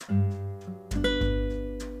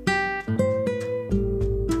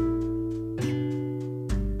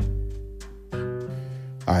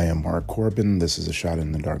I am Mark Corbin. This is a Shot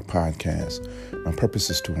in the Dark podcast. My purpose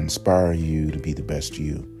is to inspire you to be the best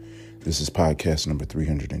you. This is podcast number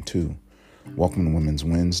 302. Welcome to Women's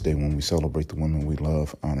Wednesday, when we celebrate the women we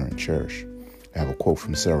love, honor, and cherish. I have a quote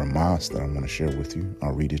from Sarah Moss that I want to share with you.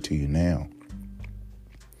 I'll read it to you now.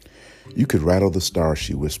 You could rattle the stars,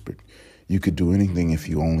 she whispered. You could do anything if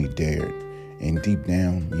you only dared. And deep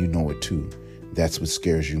down, you know it too. That's what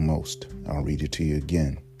scares you most. I'll read it to you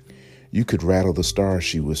again. You could rattle the stars,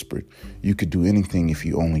 she whispered. You could do anything if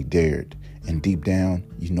you only dared. And deep down,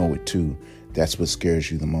 you know it too. That's what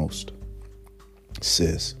scares you the most.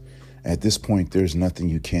 Sis, at this point, there's nothing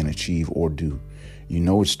you can't achieve or do. You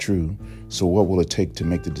know it's true, so what will it take to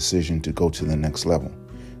make the decision to go to the next level?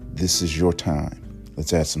 This is your time.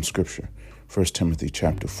 Let's add some scripture. 1 Timothy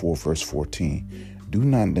chapter 4, verse 14. Do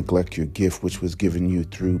not neglect your gift which was given you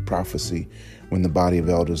through prophecy when the body of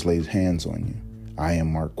elders laid hands on you. I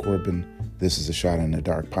am Mark Corbin. This is a Shot in the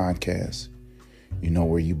Dark podcast. You know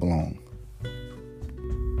where you belong.